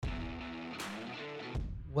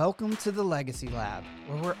Welcome to the Legacy Lab,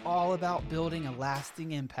 where we're all about building a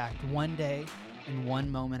lasting impact one day and one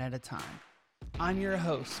moment at a time. I'm your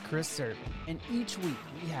host, Chris Servin, and each week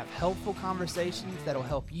we have helpful conversations that'll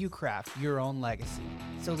help you craft your own legacy.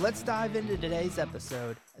 So let's dive into today's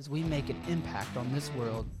episode as we make an impact on this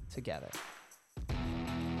world together.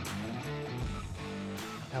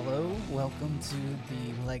 Hello, welcome to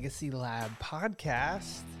the Legacy Lab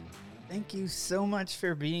podcast. Thank you so much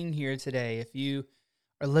for being here today. If you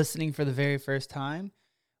are listening for the very first time,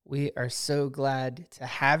 we are so glad to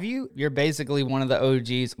have you. You're basically one of the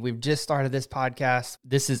OGs. We've just started this podcast.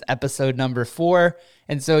 This is episode number 4,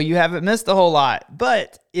 and so you haven't missed a whole lot.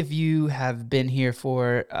 But if you have been here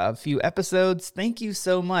for a few episodes, thank you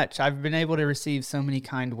so much. I've been able to receive so many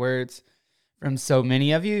kind words from so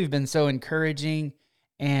many of you. You've been so encouraging,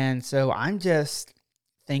 and so I'm just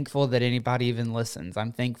thankful that anybody even listens.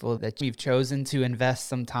 I'm thankful that you've chosen to invest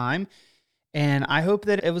some time, and I hope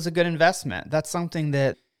that it was a good investment. That's something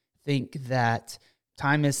that I think that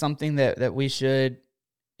time is something that we should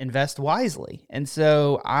invest wisely. And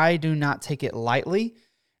so I do not take it lightly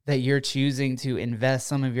that you're choosing to invest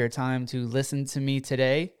some of your time to listen to me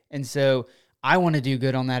today. And so I want to do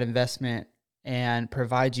good on that investment and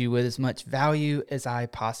provide you with as much value as I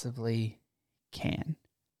possibly can.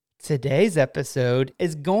 Today's episode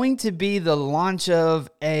is going to be the launch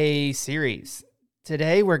of a series.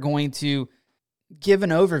 Today we're going to give an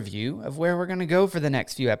overview of where we're going to go for the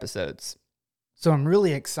next few episodes. So I'm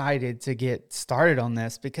really excited to get started on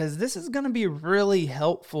this because this is going to be really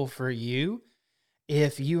helpful for you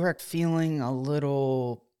if you are feeling a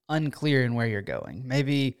little unclear in where you're going,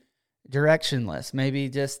 maybe directionless, maybe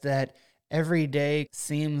just that every day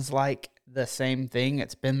seems like the same thing.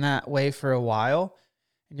 It's been that way for a while.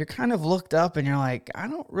 And you're kind of looked up and you're like, I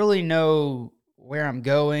don't really know where I'm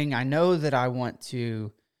going. I know that I want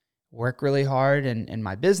to work really hard in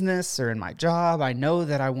my business or in my job. I know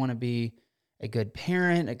that I want to be a good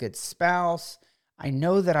parent, a good spouse. I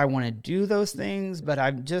know that I want to do those things, but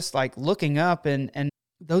I'm just like looking up and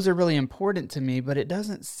those are really important to me, but it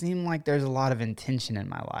doesn't seem like there's a lot of intention in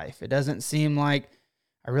my life. It doesn't seem like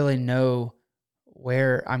I really know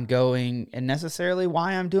where I'm going and necessarily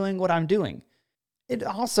why I'm doing what I'm doing. It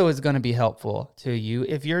also is going to be helpful to you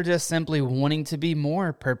if you're just simply wanting to be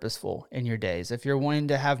more purposeful in your days, if you're wanting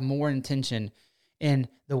to have more intention in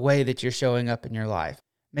the way that you're showing up in your life.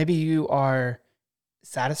 Maybe you are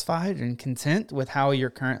satisfied and content with how you're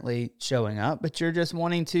currently showing up, but you're just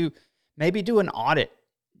wanting to maybe do an audit.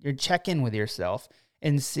 You check in with yourself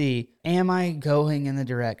and see, am I going in the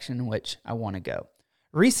direction in which I want to go?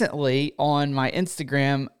 Recently on my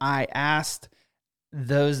Instagram, I asked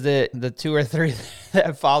those the 2 or 3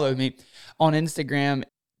 that follow me on Instagram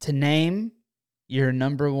to name your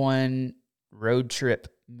number one road trip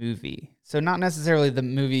movie. So not necessarily the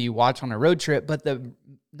movie you watch on a road trip, but the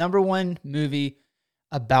number one movie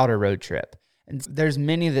about a road trip. And there's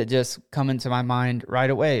many that just come into my mind right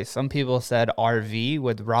away. Some people said RV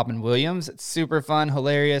with Robin Williams. It's super fun,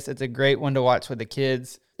 hilarious. It's a great one to watch with the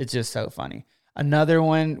kids. It's just so funny. Another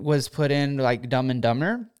one was put in like Dumb and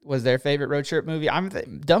Dumber was their favorite road trip movie.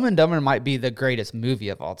 Dumb and Dumber might be the greatest movie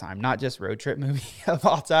of all time, not just road trip movie of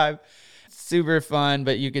all time. Super fun,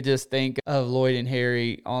 but you could just think of Lloyd and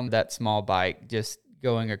Harry on that small bike just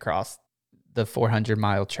going across the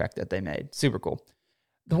 400-mile trek that they made. Super cool.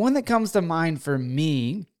 The one that comes to mind for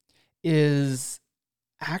me is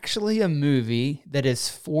actually a movie that is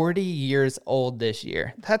 40 years old this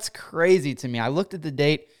year. That's crazy to me. I looked at the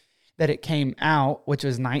date that it came out, which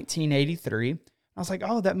was 1983. I was like,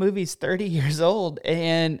 oh, that movie's 30 years old.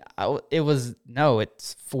 And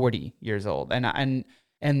it's 40 years old. And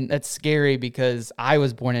that's scary because I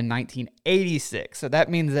was born in 1986. So that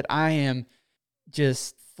means that I am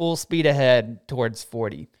just full speed ahead towards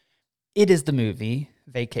 40. It is the movie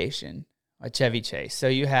Vacation by Chevy Chase. So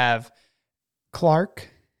you have Clark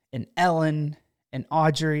and Ellen and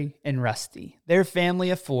Audrey and Rusty. They're a family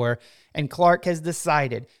of 4, and Clark has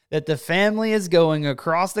decided that the family is going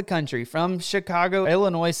across the country from Chicago,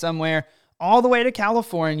 Illinois somewhere, all the way to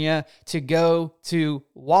California to go to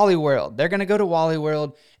Wally World. They're going to go to Wally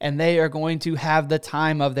World, and they are going to have the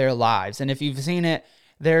time of their lives. And if you've seen it,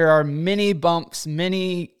 there are many bumps,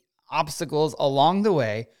 many obstacles along the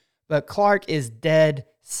way, but Clark is dead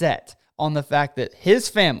set on the fact that his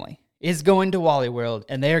family is going to Wally World,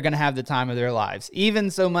 and they are going to have the time of their lives. Even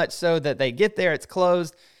so much so that they get there, it's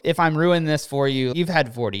closed. If I'm ruining this for you, you've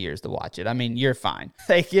had 40 years to watch it. I mean, you're fine.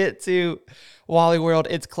 They get to Wally World,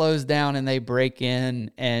 it's closed down, and they break in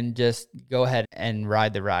and just go ahead and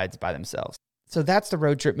ride the rides by themselves. So that's the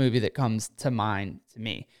road trip movie that comes to mind to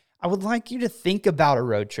me. I would like you to think about a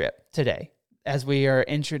road trip today. as we are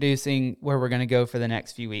introducing where we're going to go for the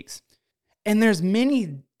next few weeks. And there's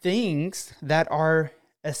many things that are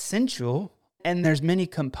essential, and there's many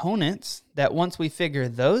components that once we figure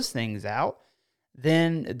those things out,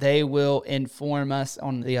 then they will inform us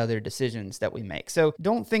on the other decisions that we make. So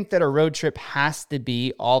don't think that a road trip has to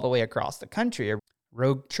be all the way across the country. A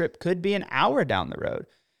road trip could be an hour down the road.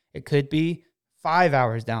 It could be 5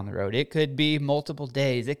 hours down the road. It could be multiple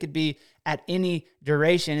days. It could be at any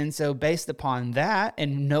duration. And so based upon that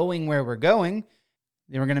and knowing where we're going,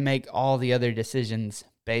 then we're going to make all the other decisions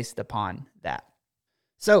based upon that.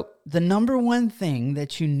 So the number one thing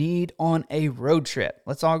that you need on a road trip,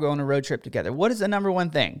 let's all go on a road trip together. What is the number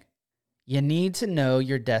one thing? You need to know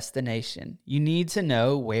your destination. You need to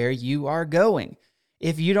know where you are going.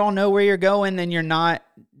 If you don't know where you're going, then you're not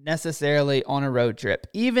necessarily on a road trip,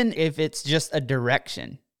 even if it's just a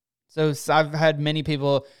direction. So I've had many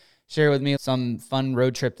people share with me some fun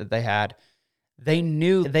road trip that they had. They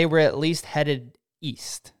knew they were at least headed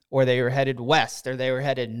east, or they were headed west, or they were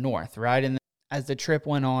headed north, right? And as the trip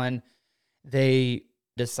went on, they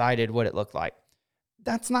decided what it looked like.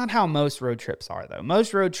 That's not how most road trips are, though.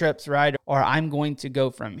 Most road trips, right, are I'm going to go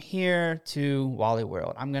from here to Wally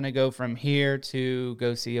World. I'm going to go from here to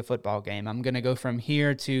go see a football game. I'm going to go from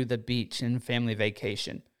here to the beach and family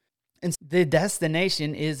vacation. And the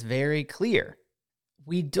destination is very clear.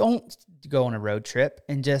 We don't go on a road trip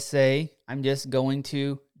and just say, I'm just going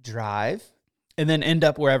to drive and then end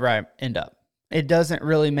up wherever I end up. It doesn't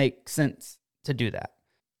really make sense to do that.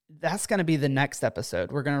 That's going to be the next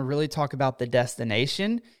episode. We're going to really talk about the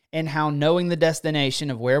destination and how knowing the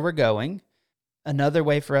destination of where we're going, another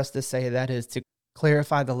way for us to say that is to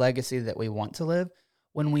clarify the legacy that we want to live.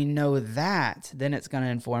 When we know that, then it's going to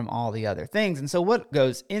inform all the other things. And so what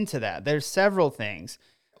goes into that? There's several things.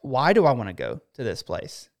 Why do I want to go to this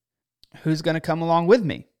place? Who's going to come along with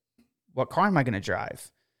me? What car am I going to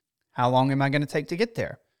drive? How long am I going to take to get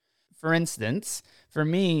there? For instance, for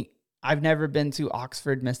me, I've never been to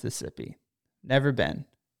Oxford, Mississippi. Never been.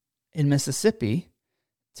 In Mississippi,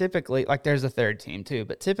 typically, like there's a third team too,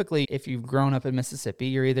 but typically if you've grown up in Mississippi,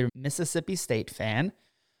 you're either a Mississippi State fan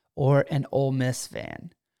or an Ole Miss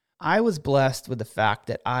fan. I was blessed with the fact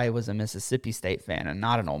that I was a Mississippi State fan and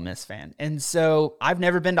not an Ole Miss fan. And so I've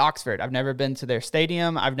never been to Oxford. I've never been to their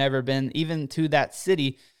stadium. I've never been even to that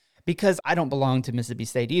city because I don't belong to Mississippi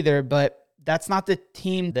State either, but that's not the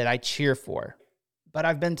team that I cheer for. But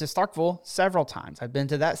I've been to Starkville several times. I've been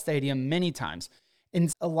to that stadium many times. And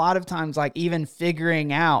a lot of times, like even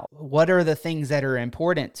figuring out what are the things that are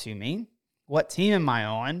important to me? What team am I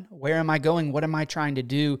on? Where am I going? What am I trying to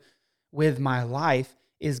do with my life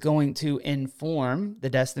is going to inform the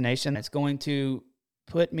destination. It's going to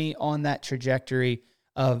put me on that trajectory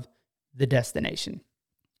of the destination.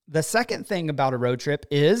 The second thing about a road trip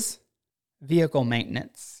is vehicle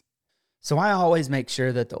maintenance. So I always make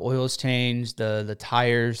sure that the oil's changed, the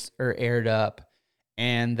tires are aired up,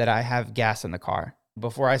 and that I have gas in the car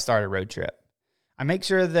before I start a road trip. I make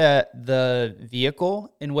sure that the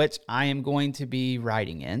vehicle in which I am going to be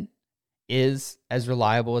riding in is as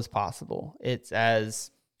reliable as possible. It's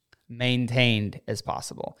as maintained as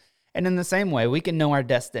possible. And in the same way, we can know our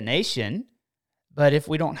destination, but if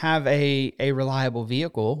we don't have a reliable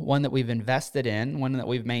vehicle, one that we've invested in, one that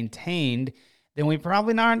we've maintained, then we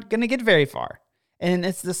probably aren't going to get very far. And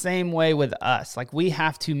it's the same way with us. Like we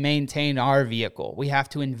have to maintain our vehicle. We have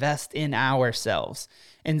to invest in ourselves.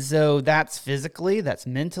 And so that's physically, that's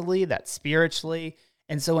mentally, that's spiritually.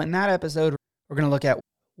 And so in that episode, we're going to look at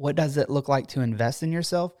what does it look like to invest in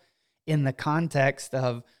yourself in the context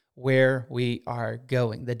of where we are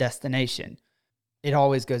going, the destination. It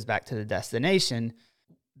always goes back to the destination.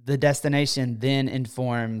 The destination then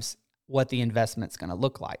informs what the investment's going to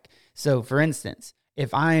look like. So for instance,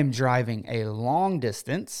 if I am driving a long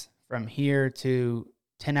distance from here to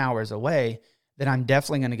 10 hours away, then I'm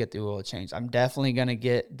definitely going to get the oil change. I'm definitely going to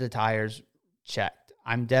get the tires checked.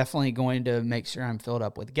 I'm definitely going to make sure I'm filled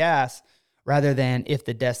up with gas rather than if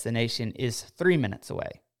the destination is 3 minutes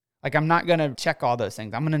away. Like I'm not going to check all those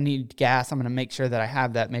things. I'm going to need gas. I'm going to make sure that I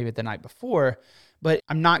have that maybe the night before, but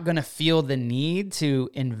I'm not going to feel the need to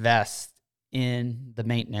invest in the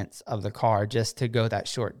maintenance of the car just to go that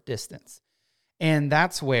short distance. And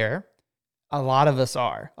that's where a lot of us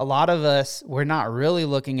are. A lot of us, we're not really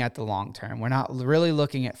looking at the long term. We're not really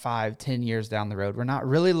looking at 5-10 years down the road. We're not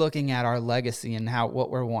really looking at our legacy and what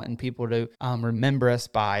we're wanting people to remember us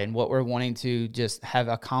by and what we're wanting to just have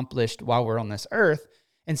accomplished while we're on this earth.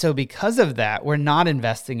 And so because of that, we're not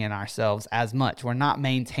investing in ourselves as much. We're not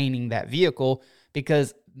maintaining that vehicle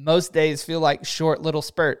because most days feel like short little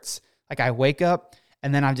spurts. Like I wake up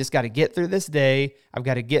And then I've just got to get through this day. I've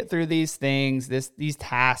got to get through these things, these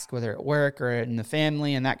tasks, whether at work or in the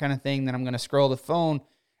family and that kind of thing. Then I'm going to scroll the phone,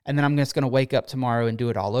 and then I'm just going to wake up tomorrow and do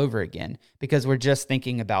it all over again because we're just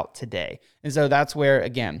thinking about today. And so that's where,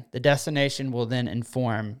 again, the destination will then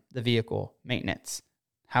inform the vehicle maintenance,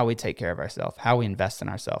 how we take care of ourselves, how we invest in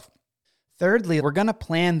ourselves. Thirdly, we're going to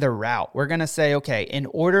plan the route. We're going to say, okay, in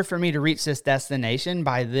order for me to reach this destination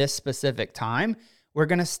by this specific time, we're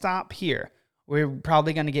going to stop here. We're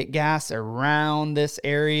probably going to get gas around this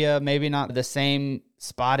area, maybe not the same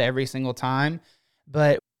spot every single time,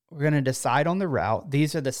 but we're going to decide on the route.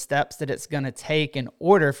 These are the steps that it's going to take in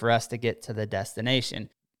order for us to get to the destination.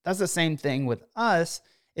 That's the same thing with us,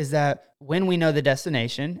 is that when we know the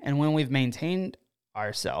destination and when we've maintained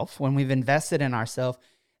ourselves, when we've invested in ourselves,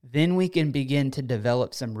 then we can begin to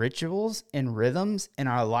develop some rituals and rhythms in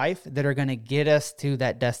our life that are going to get us to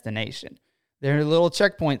that destination. They're little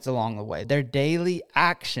checkpoints along the way. They're daily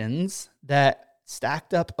actions that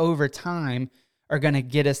stacked up over time are going to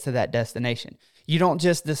get us to that destination. You don't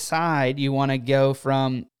just decide you want to go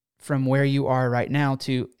from where you are right now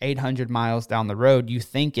to 800 miles down the road. You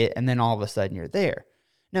think it, and then all of a sudden you're there.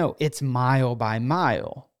 No, it's mile by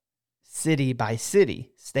mile, city by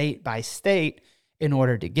city, state by state, in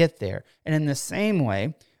order to get there. And in the same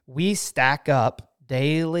way, we stack up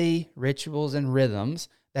daily rituals and rhythms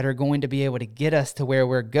that are going to be able to get us to where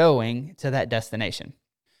we're going to that destination.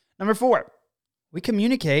 Number 4, we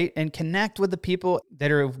communicate and connect with the people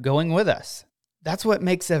that are going with us. That's what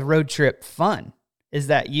makes a road trip fun, is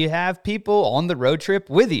that you have people on the road trip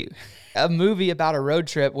with you. A movie about a road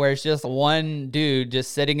trip where it's just one dude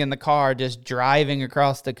just sitting in the car, just driving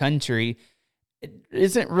across the country, it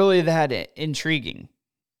isn't really that intriguing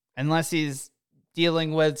unless he's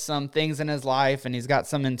dealing with some things in his life and he's got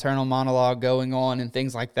some internal monologue going on and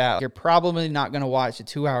things like that. You're probably not going to watch a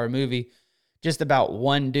 2-hour movie just about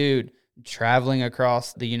one dude traveling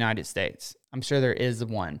across the United States. I'm sure there is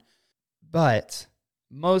one, but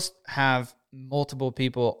most have multiple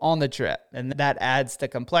people on the trip, and that adds to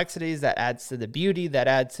complexities, that adds to the beauty, that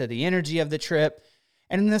adds to the energy of the trip.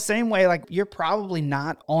 And in the same way, like, you're probably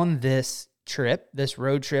not on this trip, this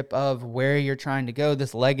road trip of where you're trying to go,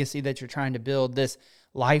 this legacy that you're trying to build, this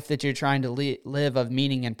life that you're trying to live of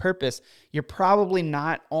meaning and purpose. You're probably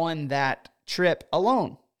not on that trip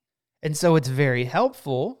alone. And so it's very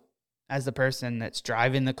helpful as the person that's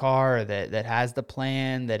driving the car, or that has the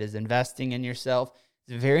plan, that is investing in yourself.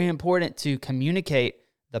 It's very important to communicate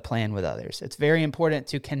the plan with others. It's very important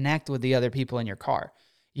to connect with the other people in your car.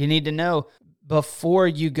 You need to know before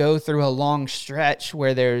you go through a long stretch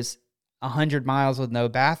where there's 100 miles with no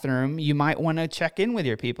bathroom, you might want to check in with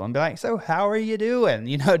your people and be like, so how are you doing?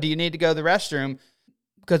 Do you need to go to the restroom?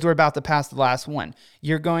 Because we're about to pass the last one.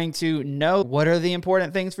 You're going to know what are the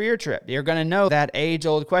important things for your trip. You're going to know that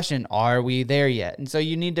age-old question, are we there yet? And so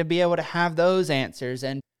you need to be able to have those answers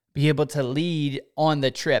and be able to lead on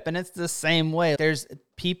the trip. And it's the same way. There's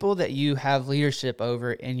people that you have leadership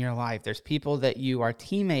over in your life. There's people that you are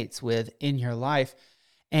teammates with in your life.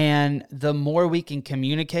 And the more we can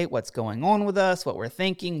communicate what's going on with us, what we're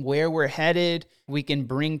thinking, where we're headed, we can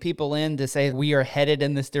bring people in to say we are headed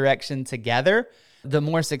in this direction together, the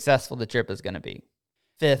more successful the trip is going to be.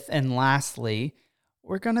 5th and lastly,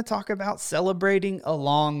 we're going to talk about celebrating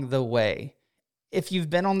along the way. If you've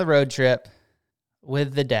been on the road trip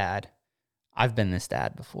with the dad, I've been this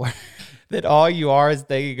dad before, that all you are is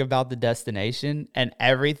thinking about the destination and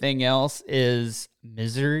everything else is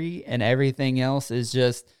misery and everything else is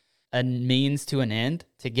just a means to an end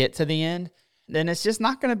to get to the end, then it's just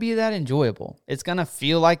not going to be that enjoyable. It's going to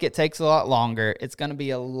feel like it takes a lot longer. It's going to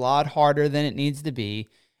be a lot harder than it needs to be.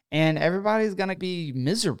 And everybody's going to be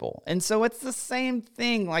miserable. And so it's the same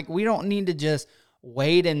thing. Like, we don't need to just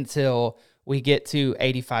wait until we get to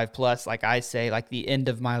 85 plus, like I say, like the end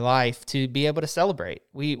of my life, to be able to celebrate.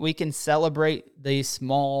 We can celebrate the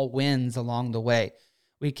small wins along the way.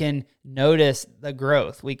 We can notice the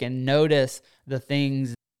growth. We can notice the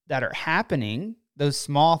things that are happening, those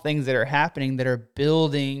small things that are happening that are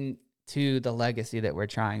building to the legacy that we're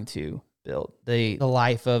trying to build, the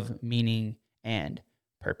life of meaning and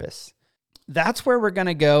purpose. That's where we're going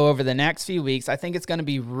to go over the next few weeks. I think it's going to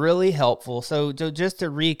be really helpful. So just to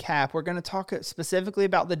recap, we're going to talk specifically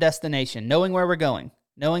about the destination, knowing where we're going,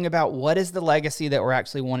 knowing about what is the legacy that we're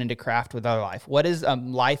actually wanting to craft with our life. What does a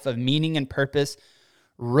life of meaning and purpose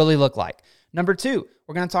really look like? Number 2,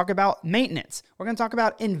 we're going to talk about maintenance. We're going to talk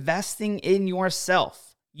about investing in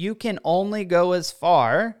yourself. You can only go as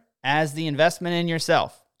far as the investment in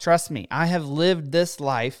yourself. Trust me, I have lived this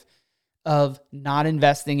life of not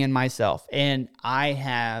investing in myself, and I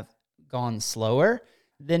have gone slower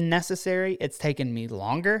than necessary. It's taken me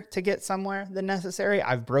longer to get somewhere than necessary.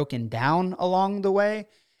 I've broken down along the way.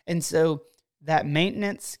 And so that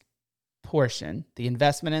maintenance portion, the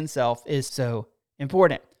investment in self, is so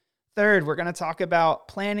important. Third, we're going to talk about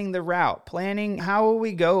planning the route, planning how will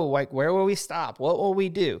we go, like where will we stop, what will we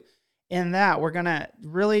do? In that, we're going to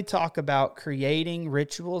really talk about creating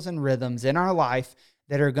rituals and rhythms in our life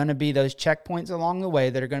that are going to be those checkpoints along the way,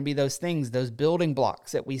 that are going to be those things, those building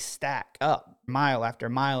blocks that we stack up mile after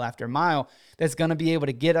mile after mile, that's going to be able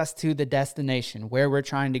to get us to the destination where we're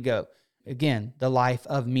trying to go. Again, the life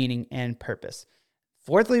of meaning and purpose.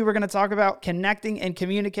 Fourthly, we're going to talk about connecting and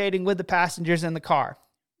communicating with the passengers in the car.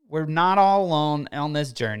 We're not all alone on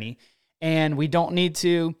this journey, and we don't need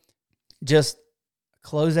to just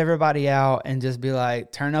close everybody out and just be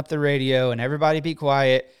like, turn up the radio and everybody be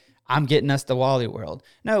quiet. I'm getting us to Wally World.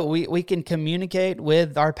 No, we can communicate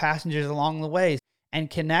with our passengers along the way and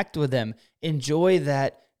connect with them, enjoy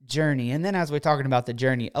that journey. And then as we're talking about the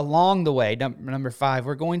journey along the way, number 5,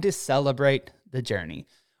 we're going to celebrate the journey.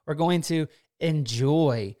 We're going to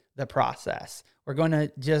enjoy the process. We're going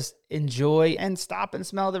to just enjoy and stop and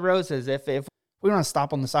smell the roses. If we want to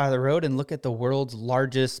stop on the side of the road and look at the world's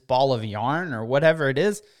largest ball of yarn or whatever it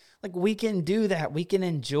is, like we can do that. We can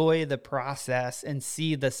enjoy the process and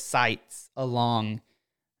see the sights along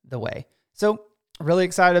the way. So really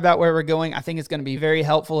excited about where we're going. I think it's going to be very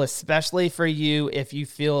helpful, especially for you if you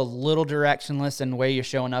feel a little directionless in where you're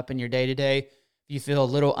showing up in your day-to-day. You feel a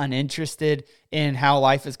little uninterested in how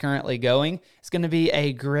life is currently going. It's going to be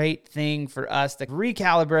a great thing for us to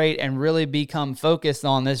recalibrate and really become focused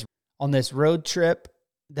on this road trip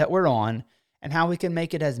that we're on and how we can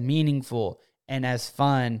make it as meaningful and as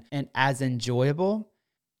fun and as enjoyable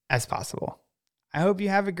as possible. I hope you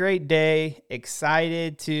have a great day.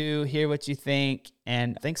 Excited to hear what you think,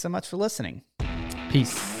 and thanks so much for listening.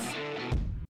 Peace.